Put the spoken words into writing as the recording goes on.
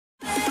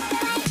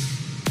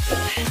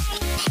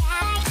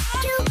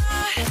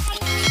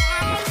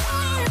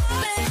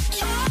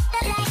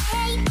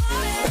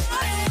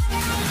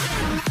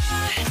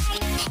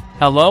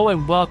Hello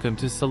and welcome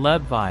to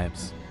Celeb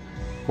Vibes,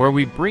 where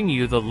we bring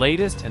you the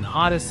latest and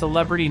hottest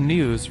celebrity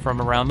news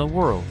from around the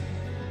world.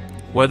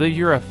 Whether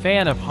you're a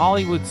fan of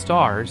Hollywood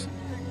stars,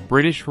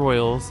 British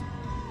royals,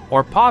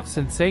 or pop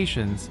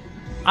sensations,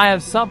 I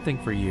have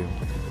something for you.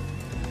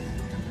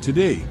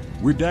 Today,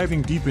 we're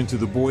diving deep into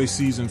The Boys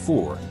Season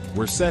 4,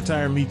 where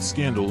satire meets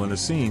scandal in a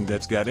scene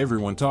that's got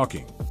everyone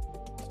talking.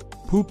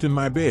 Pooped in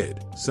my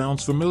bed.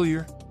 Sounds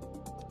familiar?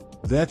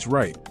 That's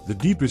right, The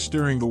Deep is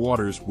stirring the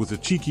waters with a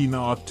cheeky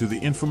nod to the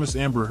infamous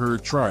Amber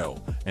Heard trial,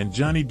 and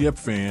Johnny Depp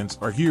fans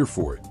are here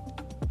for it.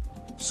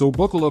 So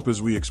buckle up as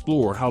we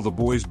explore how The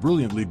Boys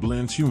brilliantly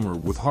blends humor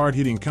with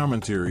hard-hitting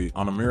commentary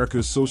on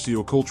America's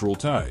socio-cultural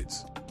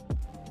tides.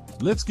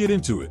 Let's get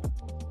into it.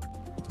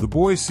 The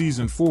Boys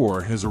Season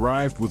 4 has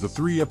arrived with a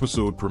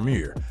 3-episode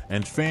premiere,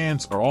 and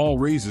fans are all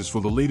raises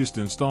for the latest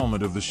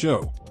installment of the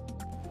show.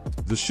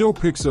 The show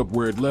picks up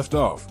where it left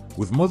off,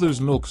 with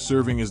Mother's Milk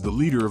serving as the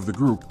leader of the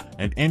group,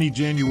 and Annie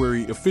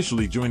January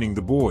officially joining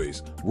the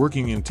boys,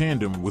 working in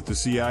tandem with the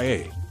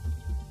CIA.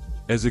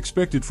 As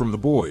expected from The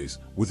Boys,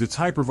 with its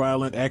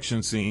hyper-violent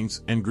action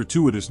scenes and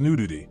gratuitous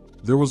nudity,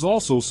 there was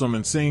also some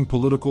insane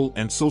political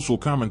and social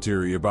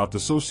commentary about the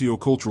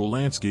socio-cultural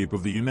landscape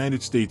of the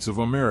United States of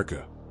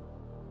America.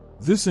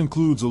 This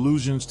includes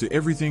allusions to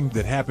everything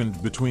that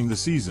happened between the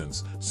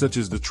seasons, such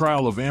as the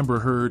trial of Amber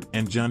Heard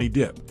and Johnny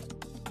Depp.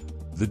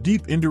 The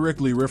Deep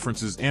indirectly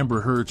references Amber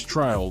Heard's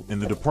trial in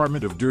the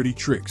Department of Dirty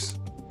Tricks.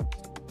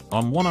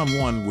 On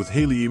One-on-One with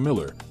Haley E.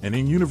 Miller, an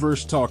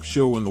in-universe talk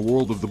show in the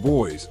world of The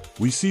Boys,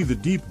 we see The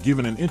Deep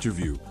given an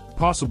interview,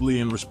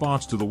 possibly in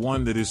response to the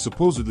one that is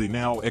supposedly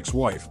now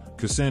ex-wife,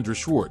 Cassandra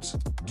Schwartz,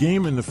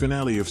 game in the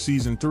finale of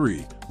Season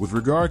 3, with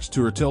regards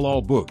to her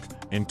tell-all book,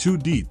 and Too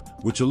Deep,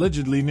 which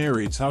allegedly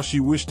narrates how she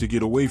wished to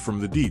get away from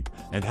the Deep,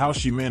 and how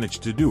she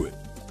managed to do it.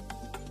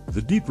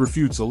 The Deep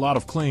refutes a lot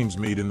of claims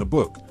made in the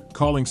book,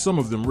 calling some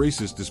of them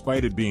racist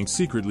despite it being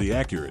secretly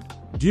accurate,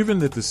 given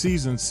that the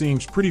season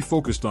seems pretty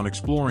focused on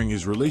exploring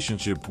his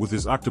relationship with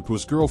his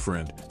octopus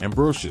girlfriend,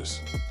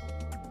 Ambrosius.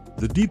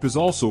 The Deep is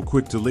also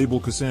quick to label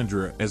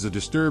Cassandra as a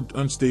disturbed,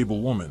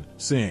 unstable woman,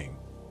 saying,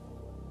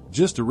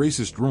 "Just a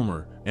racist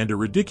rumor and a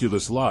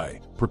ridiculous lie,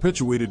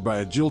 perpetuated by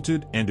a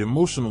jilted and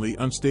emotionally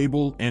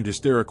unstable and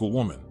hysterical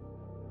woman.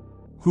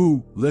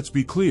 Who, let's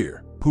be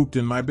clear, pooped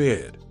in my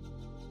bed."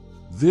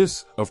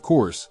 This, of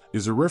course,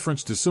 is a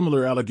reference to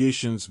similar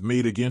allegations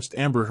made against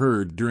Amber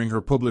Heard during her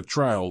public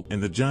trial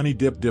in the Johnny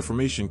Depp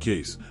defamation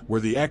case,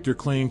 where the actor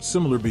claimed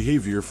similar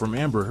behavior from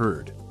Amber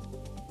Heard.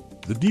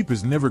 The Deep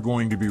is never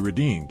going to be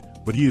redeemed,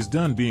 but he is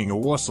done being a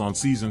wuss on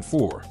Season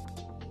 4.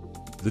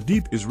 The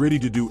Deep is ready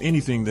to do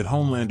anything that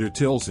Homelander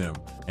tells him,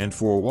 and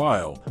for a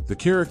while, the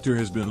character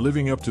has been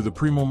living up to the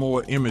Primo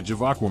Moa image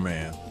of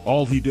Aquaman.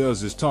 All he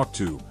does is talk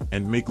to,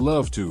 and make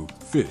love to,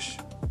 fish.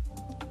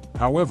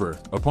 However,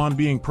 upon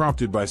being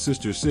prompted by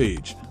Sister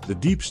Sage, the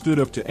Deep stood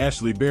up to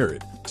Ashley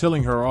Barrett,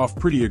 telling her off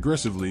pretty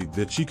aggressively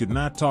that she could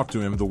not talk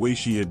to him the way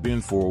she had been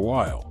for a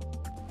while.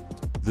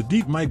 The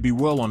Deep might be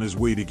well on his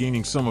way to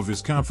gaining some of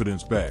his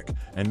confidence back,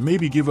 and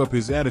maybe give up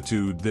his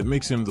attitude that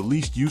makes him the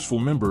least useful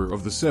member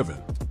of the Seven.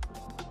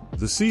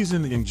 The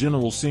season in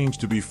general seems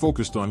to be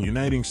focused on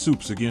uniting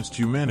Supes against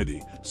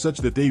humanity, such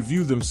that they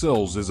view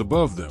themselves as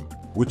above them,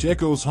 which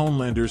echoes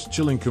Homelander's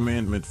chilling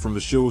commandment from the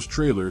show's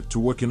trailer to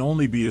what can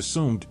only be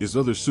assumed is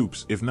other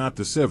Supes. If not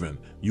the Seven,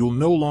 you'll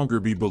no longer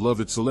be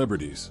beloved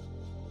celebrities.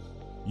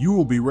 You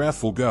will be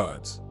wrathful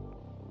gods.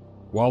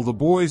 While the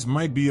boys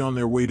might be on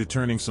their way to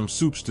turning some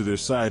Supes to their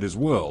side as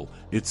well,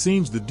 it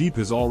seems the Deep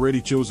has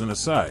already chosen a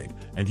side,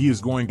 and he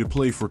is going to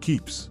play for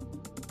keeps.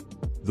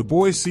 The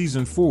Boys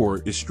Season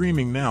 4 is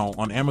streaming now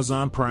on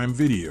Amazon Prime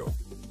Video.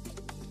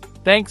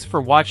 Thanks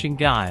for watching,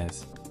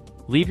 guys.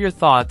 Leave your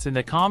thoughts in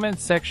the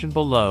comments section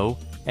below,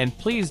 and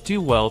please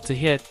do well to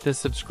hit the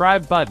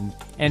subscribe button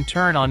and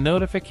turn on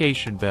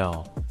notification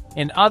bell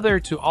in order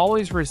to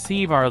always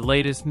receive our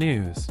latest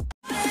news.